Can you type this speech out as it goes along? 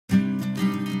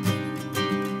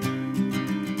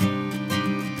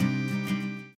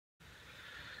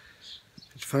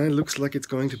Finally looks like it's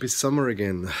going to be summer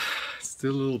again. It's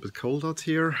still a little bit cold out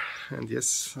here, and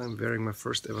yes, I'm wearing my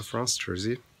first ever France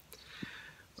jersey.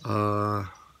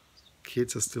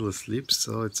 Kids are still asleep,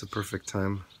 so it's a perfect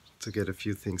time to get a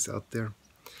few things out there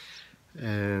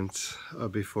and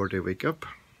before they wake up.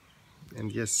 And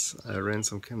yes, I ran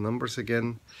some numbers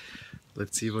again.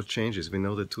 Let's see what changes. We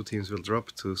know that two teams will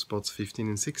drop to spots 15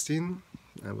 and 16,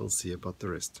 and we'll see about the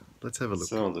rest. Let's have a look.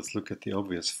 So let's look at the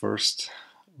obvious first.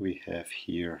 We have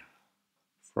here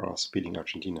France beating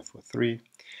Argentina 4-3,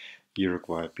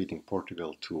 Uruguay beating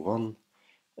Portugal 2-1,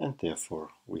 and therefore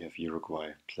we have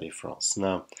Uruguay play France.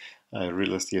 Now, I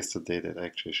realized yesterday that I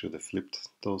actually should have flipped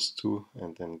those two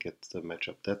and then get the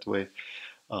matchup that way,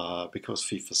 because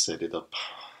FIFA set it up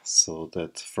so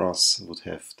that France would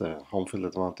have the home field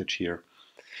advantage here.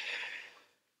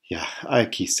 Yeah, I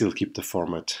still keep the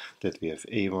format that we have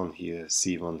A1 here,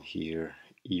 C1 here,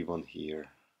 E1 here,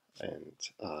 and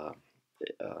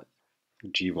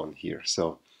G1 here.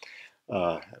 So,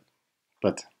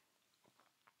 but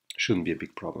shouldn't be a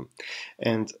big problem.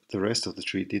 And the rest of the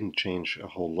tree didn't change a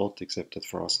whole lot, except that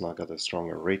France now got a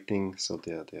stronger rating, so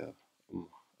they're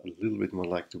a little bit more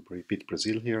like to beat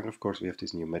Brazil here. And of course, we have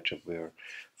this new matchup where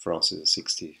France is a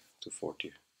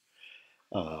 60-40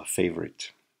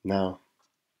 favorite. Now,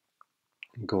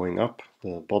 going up,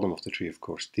 the bottom of the tree, of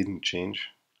course, didn't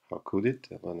change. How could it?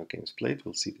 There were no games played.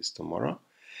 We'll see this tomorrow.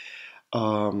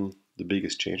 The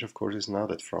biggest change, of course, is now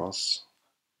that France,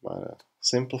 by a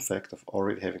simple fact of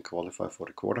already having qualified for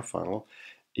the quarterfinal,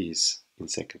 is in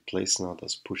second place now,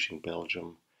 thus pushing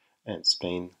Belgium and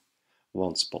Spain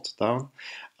one spot down.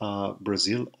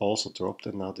 Brazil also dropped,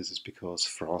 and now this is because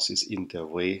France is in their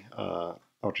way.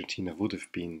 Argentina would have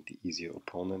been the easier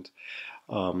opponent,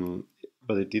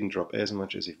 but it didn't drop as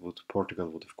much as Portugal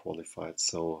would have qualified,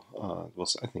 so it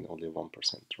was, I think, only a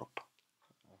 1% drop.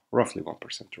 Roughly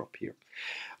 1% drop here.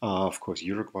 Of course,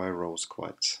 Uruguay rose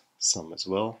quite some as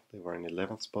well. They were in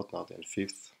 11th spot, now they're in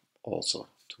 5th. Also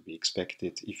to be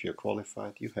expected, if you're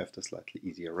qualified, you have the slightly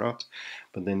easier route.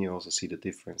 But then you also see the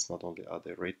difference. Not only are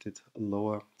they rated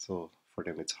lower, so for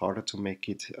them it's harder to make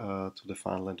it to the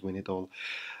final and win it all,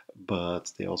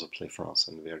 but they also play France,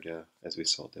 and where they're, as we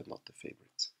saw, they're not the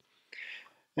favorites.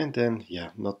 And then,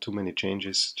 yeah, not too many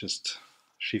changes, just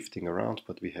shifting around,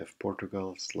 but we have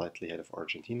Portugal slightly ahead of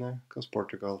Argentina, because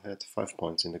Portugal had 5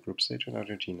 points in the group stage and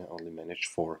Argentina only managed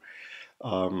 4.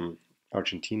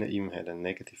 Argentina even had a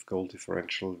negative goal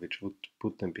differential, which would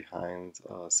put them behind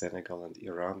Senegal and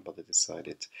Iran, but they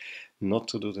decided not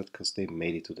to do that because they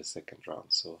made it to the second round.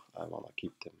 So I want to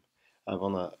keep them. I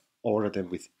want to order them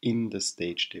within the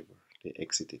stage they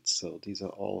exited. So these are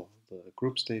all the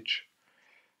group stage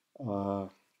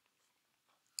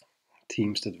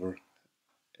teams that were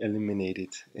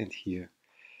eliminated, and here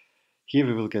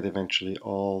we will get eventually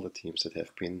all the teams that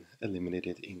have been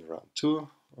eliminated in round 2,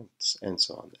 and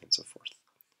so on and so forth.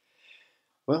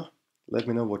 Well, let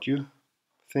me know what you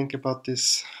think about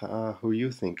this, who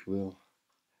you think will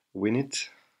win it,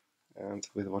 and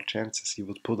with what chances you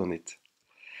would put on it.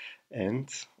 And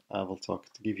I will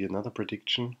give you another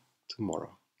prediction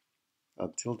tomorrow.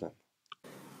 Until then.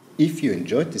 If you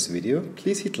enjoyed this video,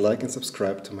 please hit like and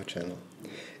subscribe to my channel.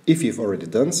 If you've already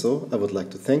done so, I would like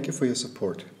to thank you for your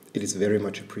support. It is very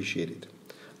much appreciated.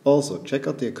 Also, check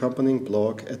out the accompanying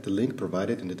blog at the link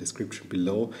provided in the description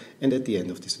below and at the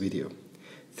end of this video.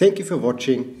 Thank you for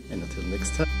watching, and until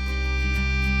next time.